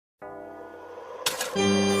I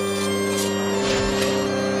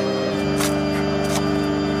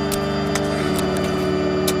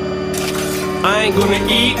ain't gonna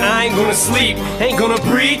eat, I ain't gonna sleep, ain't gonna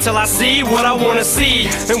breathe till I see what I wanna see.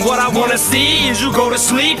 And what I wanna see is you go to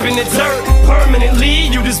sleep in the dirt permanently,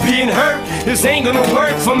 you just being hurt. This ain't gonna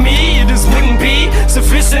work for me, it just wouldn't be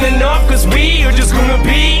sufficient enough, cause we are just gonna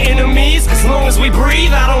be enemies. As long as we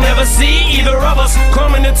breathe, I don't ever see either of us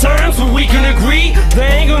coming to terms where we can agree. There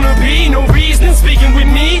ain't gonna be no reason speaking with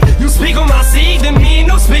me. You speak on my seed, then me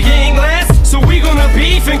no speaking English. So we gonna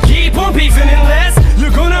beef and keep on beefing unless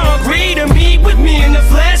you're gonna agree to meet with me in the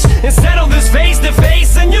flesh and settle this face to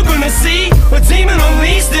face. And you're gonna see a demon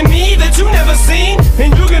unleashed in me that you never seen.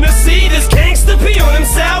 And you're gonna see this gangster pee on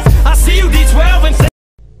himself. I see you D12 and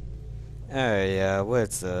Alright, y'all,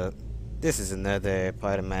 what's up? This is another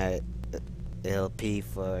part of my LP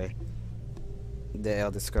for the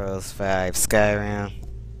Elder Scrolls V Skyrim.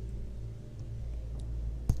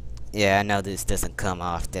 Yeah, I know this doesn't come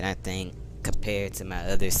often, I think, compared to my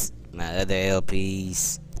other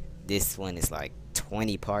LPs. This one is like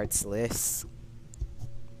 20 parts less.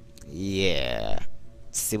 Yeah.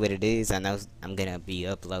 See what it is? I know I'm gonna be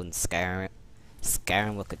uploading Skyrim.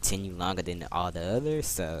 Skyrim will continue longer than all the others,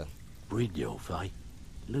 so... Brynjolf, eh?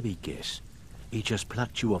 Let me guess. He just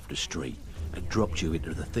plucked you off the street and dropped you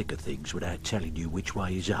into the thick of things without telling you which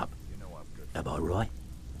way is up. Am I right?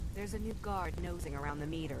 There's a new guard nosing around the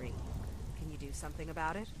meadery. Can you do something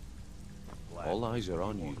about it? All eyes are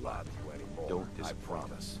on you, lad. Don't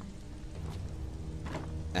disappoint.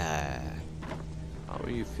 How are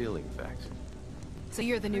you feeling, Vex? So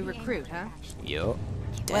you're the new recruit, huh? Yup.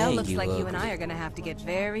 Well, looks like you and I are gonna have to get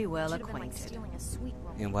very well acquainted.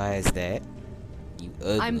 And why is that? You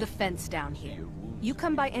ugly. I'm the fence down here. You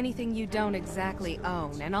come by anything you don't exactly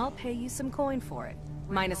own, and I'll pay you some coin for it.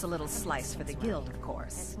 Minus a little slice for the guild, of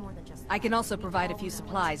course. I can also provide a few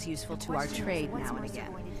supplies useful to our trade now and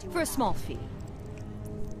again, for a small fee.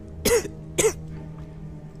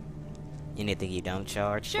 Anything you don't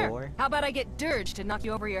charge Sure. for? How about I get Dirge to knock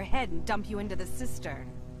you over your head and dump you into the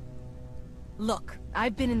cistern? Look,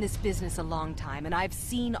 I've been in this business a long time, and I've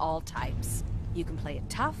seen all types. You can play it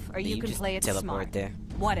tough, or you can play it smart. There?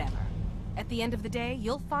 Whatever. At the end of the day,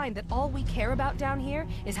 you'll find that all we care about down here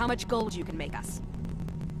is how much gold you can make us.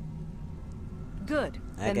 Good.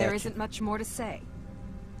 Then there isn't much more to say.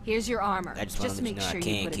 Here's your armor. Just make sure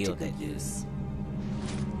you put it to good use.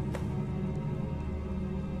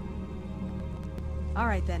 All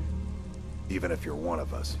right then. Even if you're one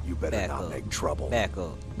of us, you better not make trouble. Back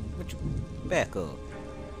up. Back up.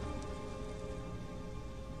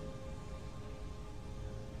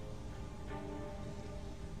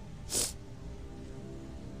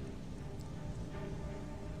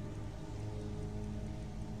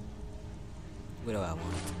 What do I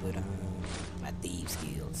want to put on? My thieves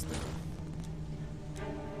guild stuff.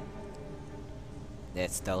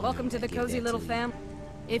 That's stolen. Welcome to the cozy little fam.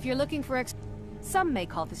 If you're looking for some may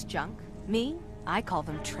call this junk. Me, I call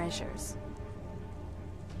them treasures.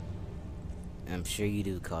 I'm sure you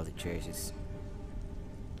do call it treasures.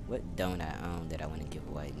 What don't I own that I want to give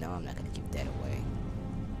away? No, I'm not going to give that away.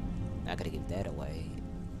 Not going to give that away.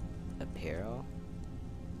 Apparel?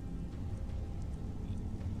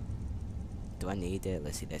 Do I need that?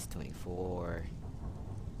 Let's see, that's 24.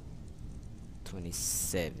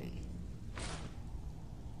 27.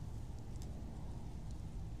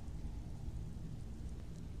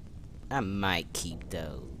 I might keep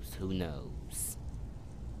those. Who knows?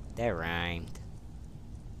 That rhymed.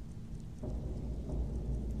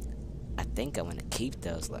 I think I want to keep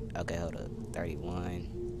those. Like, okay, hold up. 31.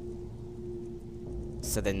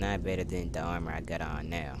 So they're not better than the armor I got on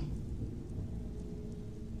now.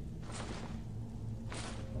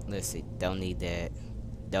 Let's see. Don't need that.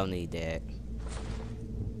 Don't need that.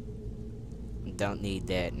 Don't need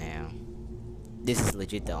that now. This is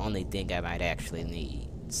legit the only thing I might actually need.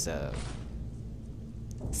 So,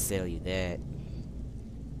 sell you that.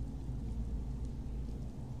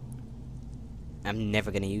 I'm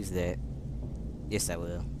never gonna use that. Yes, I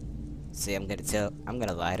will. See, I'm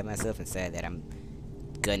gonna lie to myself and say that I'm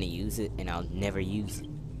gonna use it and I'll never use it.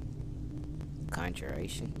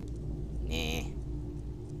 Conjuration? Nah.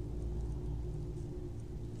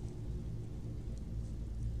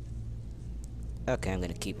 Okay, I'm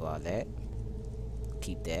gonna keep all that.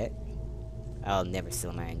 Keep that. I'll never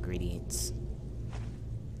sell my ingredients.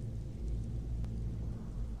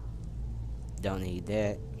 Don't need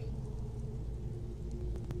that.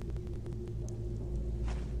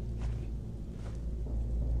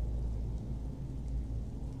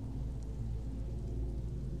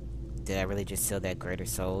 Did I really just sell that greater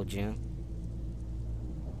soul gem?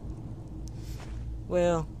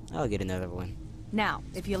 Well, I'll get another one. Now,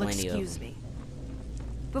 if you'll Plenty of excuse them. me.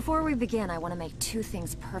 Before we begin, I want to make two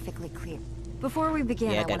things perfectly clear. Before we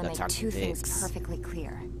begin, Yeah, I I gotta want to go make talk to two things Vix. perfectly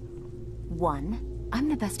clear. One, I'm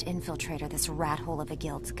the best infiltrator this rat hole of a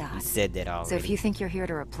guild's You got. said that already. So if you think you're here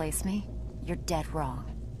to replace me, you're dead wrong.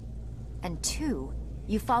 And two,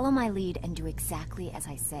 you follow my lead and do exactly as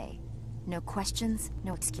I say. No questions,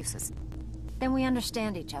 no excuses. Then we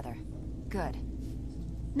understand each other. Good.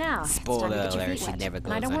 Now, it's time to Spoiler get your alert, feet she wet. never And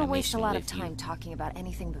goes I don't on want a to waste a mission lot of with you. time talking about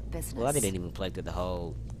anything but business. Well, I didn't even play through the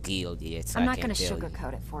whole guild yet, so I'm I not can't going to tell you.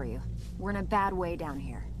 sugarcoat it for you. We're in a bad way down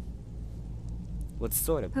here. What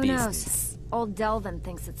sort of Who business? knows? Old Delvin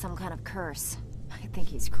thinks it's some kind of curse. I think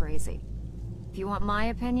he's crazy. If you want my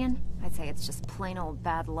opinion, I'd say it's just plain old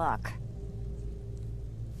bad luck.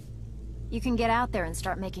 You can get out there and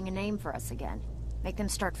start making a name for us again. Make them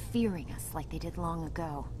start fearing us like they did long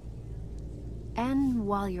ago. And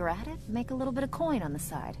while you're at it, make a little bit of coin on the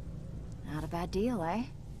side. Not a bad deal, eh?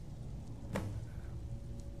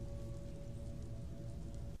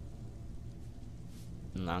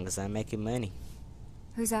 As long as I'm making money.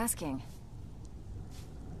 Who's asking?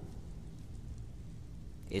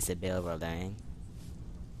 Isabel Rodain.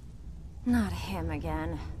 Not him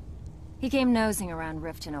again. He came nosing around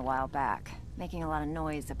Riften a while back, making a lot of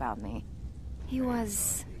noise about me. He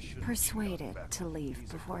was persuaded to leave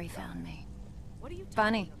before he found me.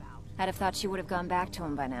 Funny. I'd have thought she would have gone back to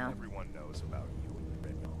him by now.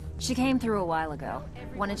 She came through a while ago.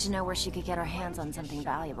 Wanted to know where she could get her hands on something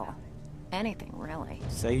valuable. Anything, really.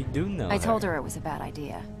 So you do know I told her it was a bad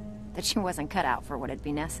idea. That she wasn't cut out for what'd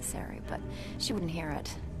be necessary, but she wouldn't hear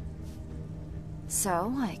it.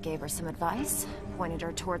 So, I gave her some advice, pointed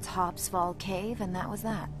her towards Hobsfall Cave, and that was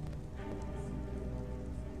that.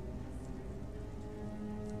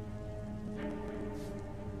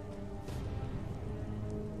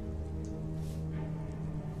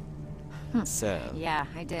 So, Yeah,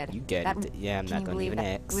 I did. You get That- it. Yeah, I'm can not you gonna believe even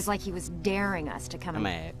that? ask. It was like he was daring us to come I'm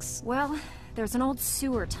and... ask. Well, there's an old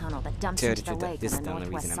sewer tunnel that dumps Tell into the the truth, lake this on is the the only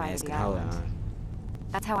northwest reason I'm side of the asking. Hold island. on.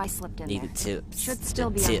 That's how I slipped in Need there. the tips. Should still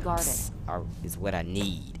The be tips unguarded. is what I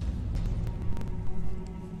need.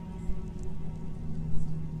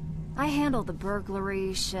 I handle the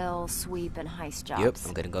burglary, shell, sweep, and heist jobs. Yep,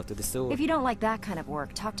 I'm gonna go through the sewer. If you don't like that kind of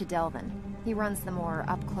work, talk to Delvin. He runs the more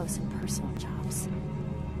up-close and personal jobs.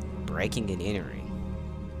 Breaking and entering.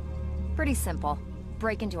 Pretty simple.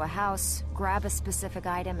 Break into a house, grab a specific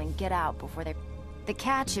item, and get out before they... The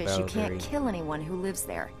catch is you Burglary. can't kill anyone who lives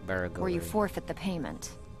there, or Burglary. you forfeit the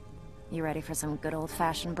payment. You ready for some good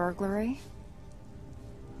old-fashioned burglary?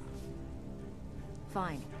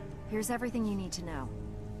 Fine. Here's everything you need to know.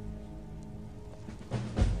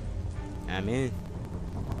 I'm in.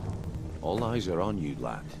 All eyes are on you,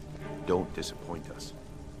 lad. Don't disappoint us.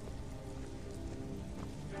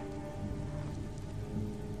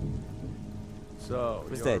 So,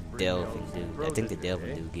 What's you're that bringing Delvin those dude? I think the protege, Delvin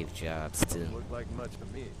eh? dude gives jobs too. Doesn't look like much to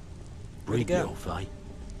me. Where'd he Bring go? your fight.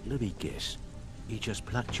 Let me guess. He just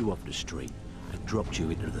plucked you off the street and dropped you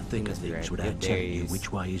into the thick of must be things right. without Yep, there telling he you is.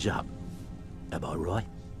 which way is up. Am I right?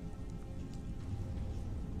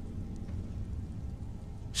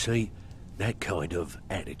 See, that kind of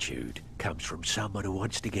attitude comes from someone who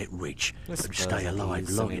wants to get rich I and suppose stay I could alive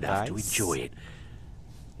use some long enough to advice. enjoy it.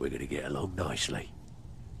 We're going to get along nicely.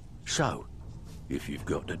 So, if you've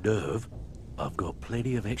got the nerve, I've got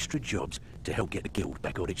plenty of extra jobs to help get the guild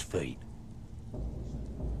back on its feet.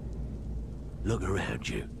 Look around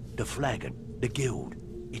you. The flagon, the guild,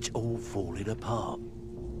 it's all falling apart.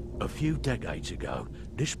 A few decades ago,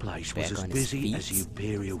 this place was Back as on its busy as the feet.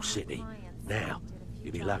 Imperial City. Now,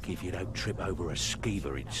 you'll be lucky if you don't trip over a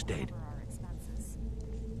skeever instead.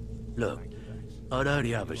 Look, I know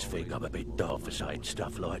the others think I'm a bit daft for saying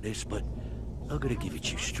stuff like this, but I'm gonna give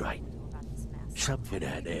it you straight. Something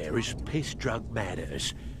out there is piss-drunk mad at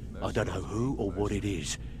us. I don't know who or what it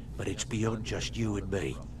is, but it's beyond just you and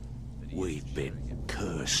me. We've been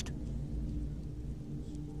cursed.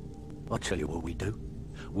 I'll tell you what we do.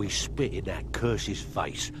 We spit in that curse's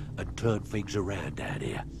face and turn things around down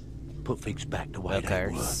here. Put things back the way they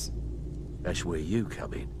were. Curse. That's where you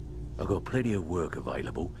come in. I've got plenty of work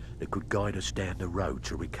available that could guide us down the road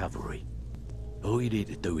to recovery. All you need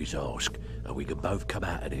to do is ask, and we can both come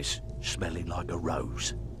out of this smelling like a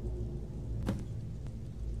rose.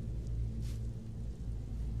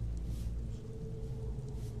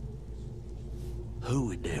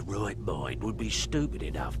 Who in their right mind would be stupid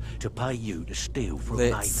enough to pay you to steal from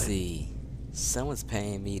Let's Maven? see. Someone's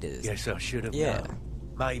paying me to. Guess I should have Yeah. known.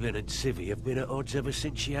 Maven and Civvy have been at odds ever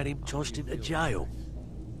since she had him tossed into jail.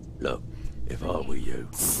 Look, if I were you,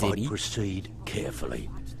 Civvy? I'd proceed carefully.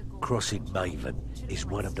 crossing Maven is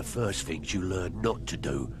one of the first things you learn not to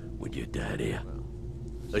do when you're down here.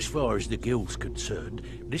 As far as the guild's concerned,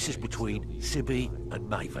 this is between Sibby and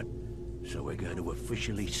Maven, so we're going to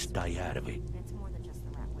officially stay out of it. It's more than just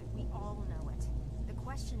the rat way. We all know it. The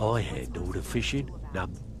question I is, handle what's the most fishing. unusual about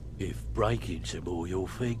Now, if breaking's more your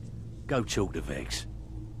thing, go talk to Vex.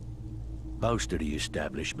 Most of the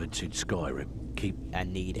establishments in Skyrim keep I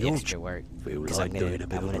need your extra work feel because like I'm doing a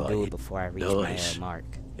bit gonna of do writing. it before I reach my Nice. mark.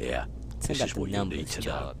 Yeah, Send this out is the what you need numbers to know.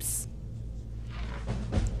 jobs.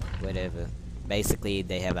 Whatever. Basically,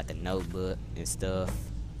 they have like a notebook and stuff.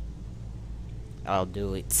 I'll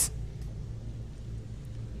do it.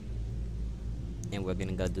 And we're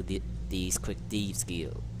gonna go do these quick thieves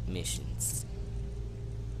guild missions.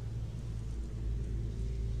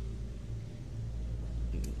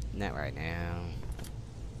 Not right now.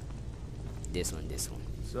 This one.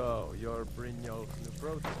 So, you're Brynjolf's new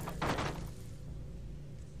protege.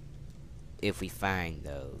 If we find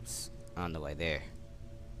those on the way there.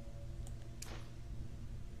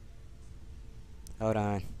 Hold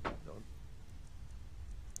on.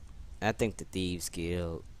 I think the Thieves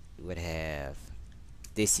Guild would have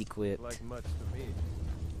this equipped Like much to me.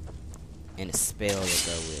 and a spell to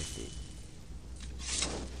go with it.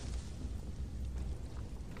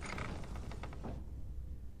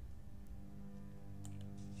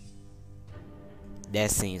 That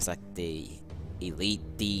seems like the Elite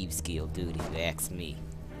Thieves Guild dude, if you ask me.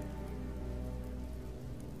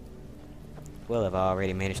 Well, I've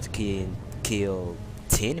already managed to kill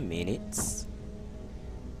 10 minutes.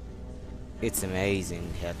 It's amazing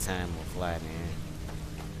how time will fly, man.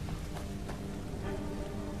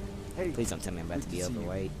 Hey, Please don't tell me I'm about to good be to see you.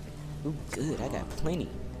 overweight. Ooh, good, I got plenty.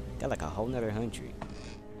 Got like a whole nother 100.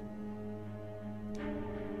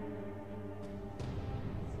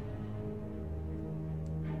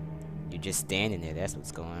 You're just standing there, that's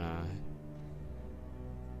what's going on.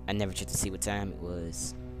 I never checked to see what time it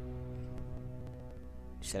was.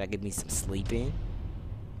 Should I get me some sleep in?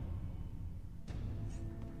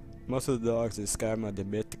 Most of the dogs in Skyrim are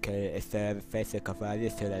domesticated, except for physical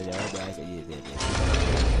values, so that the other dogs are used it.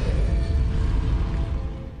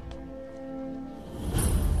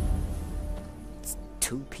 It's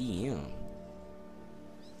 2 p.m.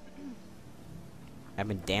 I've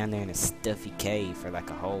been down there in a stuffy cave for like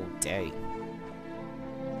a whole day.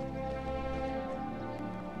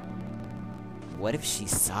 What if she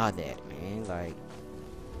saw that, man? Like,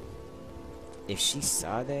 if she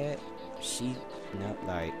saw that, she,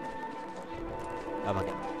 like, oh my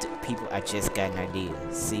god, people, I just got an idea.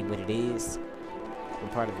 See what it is? We're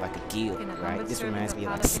part of like a guild, right? This reminds me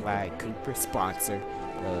of like Sly Cooper, sponsor.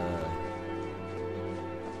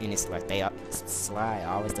 And it's like Sly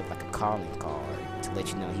always did like a calling card to let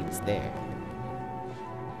you know he was there.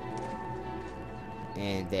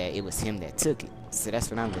 And that it was him that took it. So that's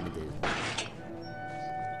what I'm gonna do.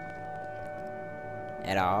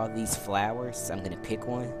 Out of all these flowers, I'm gonna pick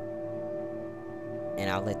one. And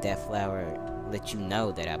I'll let that flower let you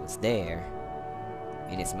know that I was there.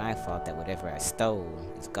 And it's my fault that whatever I stole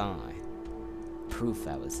is gone. Proof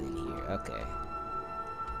I was in here. Okay.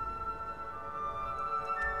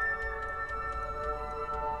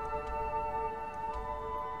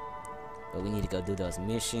 But we need to go do those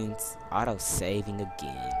missions. Auto-saving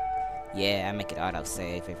again. Yeah, I make it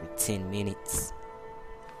auto-save every 10 minutes.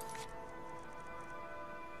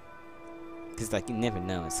 Cause like you never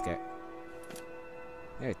know in Skyrim.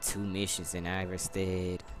 There are 2 missions in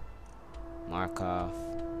Iverstead. Markov.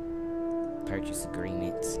 Purchase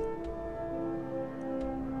agreements.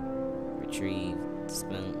 Retrieve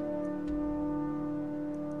spoon.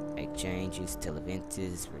 Exchanges,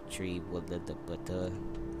 Televentus, retrieve Woodlada.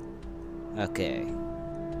 Okay.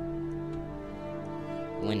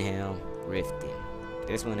 Windhelm, Riften.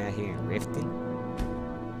 There's one out here in Riften.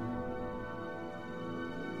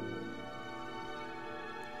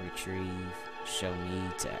 Retrieve, show me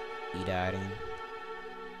to eat item.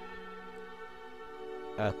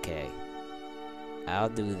 Okay. I'll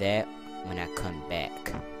do that when I come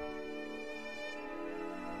back.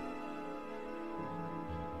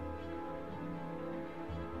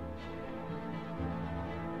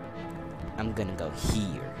 I'm gonna go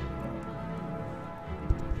here.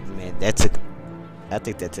 Man, I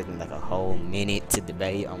think that took me like a whole minute to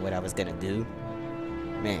debate on what I was gonna do.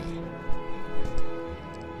 Man.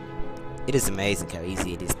 It is amazing how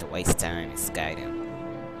easy it is to waste time in Skyrim.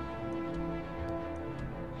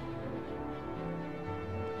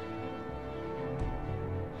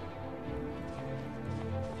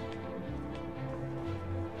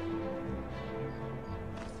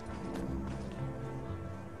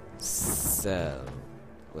 So,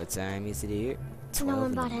 What time is it here? No 12 one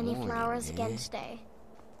in the bought any morning, flowers man. again today.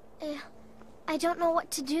 I don't know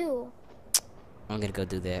what to do. I'm gonna go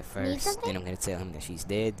do that first. something? Then I'm gonna tell him that she's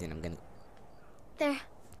dead. Then I'm gonna They're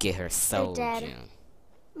get her soul dead. gem.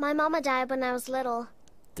 My mama died when I was little.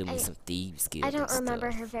 Do me some thieves guild. I don't and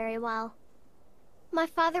remember stuff. her very well. My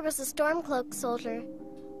father was a Stormcloak soldier.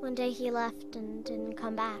 One day he left and didn't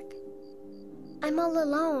come back. I'm all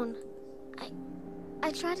alone.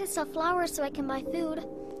 I try to sell flowers so I can buy food.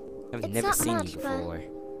 I've It's never not seen much, you but before.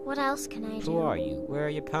 what else can I do? Who are you? Where are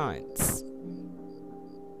your parents?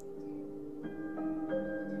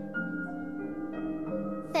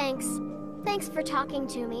 Thanks. Thanks for talking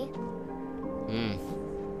to me.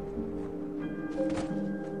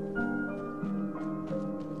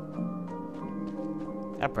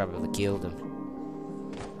 I probably killed him.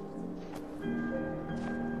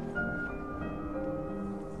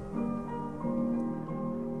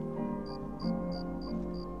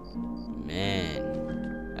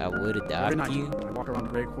 Man, I would Every adopt night, you. I walk around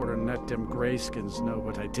Grey Quarter and let them Greyskins know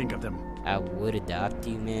what I think of them. I would adopt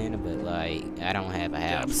you, man, but like, I don't have a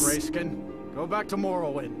Damn house. Greyskin, go back to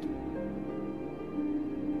Morrowind.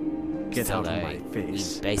 Get So, out of my like,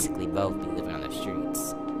 face. We basically both be living on the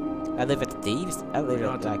streets. I live at the thieves. I live We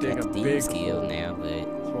at, ought to like dig at a the thieves big guild hole. now, but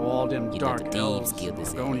Throw all them you know dark the thieves elves guild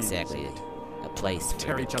isn't Argonians exactly in it. a place for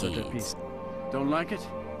Tear the each other to kids. pieces. Don't like it?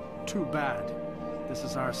 Too bad. This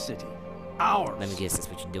is our city. Ours. Let me guess, that's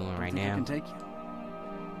what you're doing right Think I now. can take you.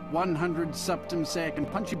 100 septum say I can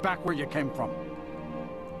punch you back where you came from.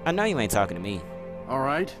 I know you ain't talking to me. All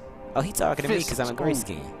right? Oh, he talking to me because I'm a Fists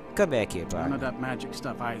grayskin. Come back here, None partner. of that magic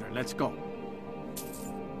stuff either. Let's go.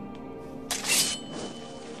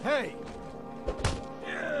 Hey!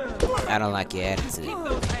 I don't like your attitude.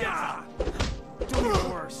 Do your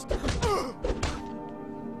worst.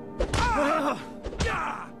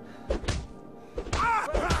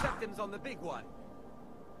 Septim's on the big one.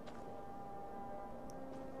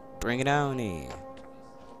 Bring it on in.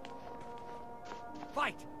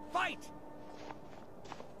 Fight! Fight!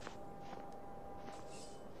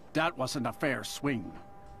 That wasn't a fair swing.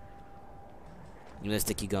 You must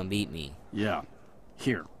think you gonna beat me. Yeah.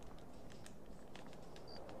 Here.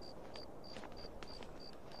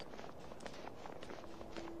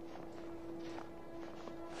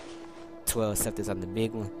 "12 scepters on the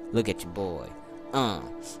big one. Look at your boy.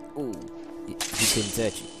 Ooh. He couldn't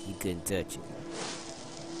touch it. He couldn't touch it.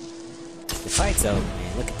 The fight's over,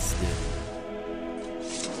 man. Look at this dude.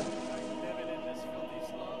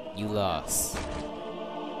 You lost.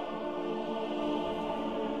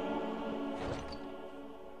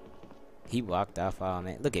 He walked off all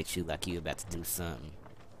man. Look at you like you about to do something.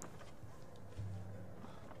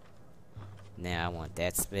 Now I want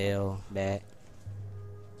that spell back.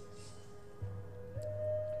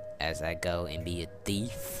 As I go and be a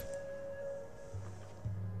thief.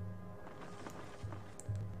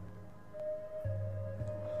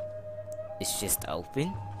 It's just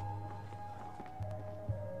open.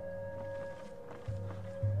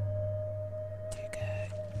 Dear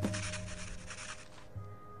God.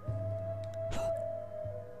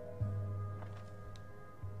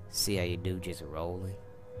 See how you do just rolling?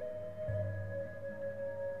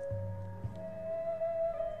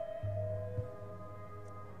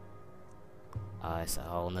 Oh, it's a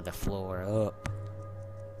whole nother floor up.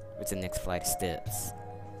 What's the next flight of steps?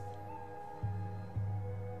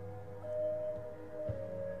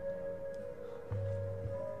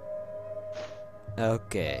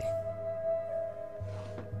 Okay.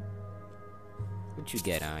 What you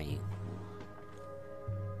got on you?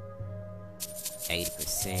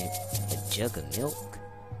 80%. A jug of milk?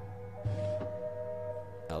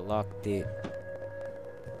 I locked it.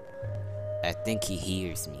 I think he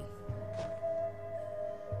hears me.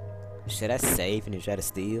 Should I save and try to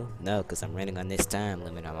steal? No, because I'm running on this time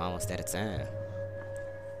limit. I'm almost out of time.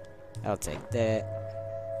 I'll take that.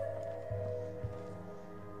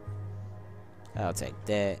 I'll take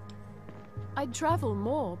that. I'd travel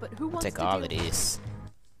more, but who wants Take to all do of this.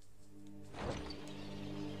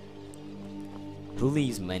 Who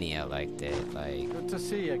leaves money out like that? Like, Good to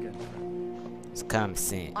see you again. it's common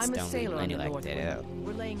sense. I'm a Don't leave sailor on money the like North that Wind. out.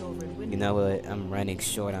 We're laying over in You know what? I'm running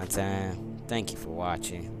short on time. Thank you for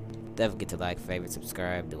watching. Don't forget to like, favorite,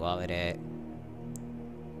 subscribe, do all of that.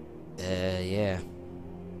 Yeah.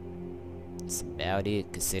 That's about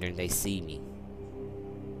it, considering they see me.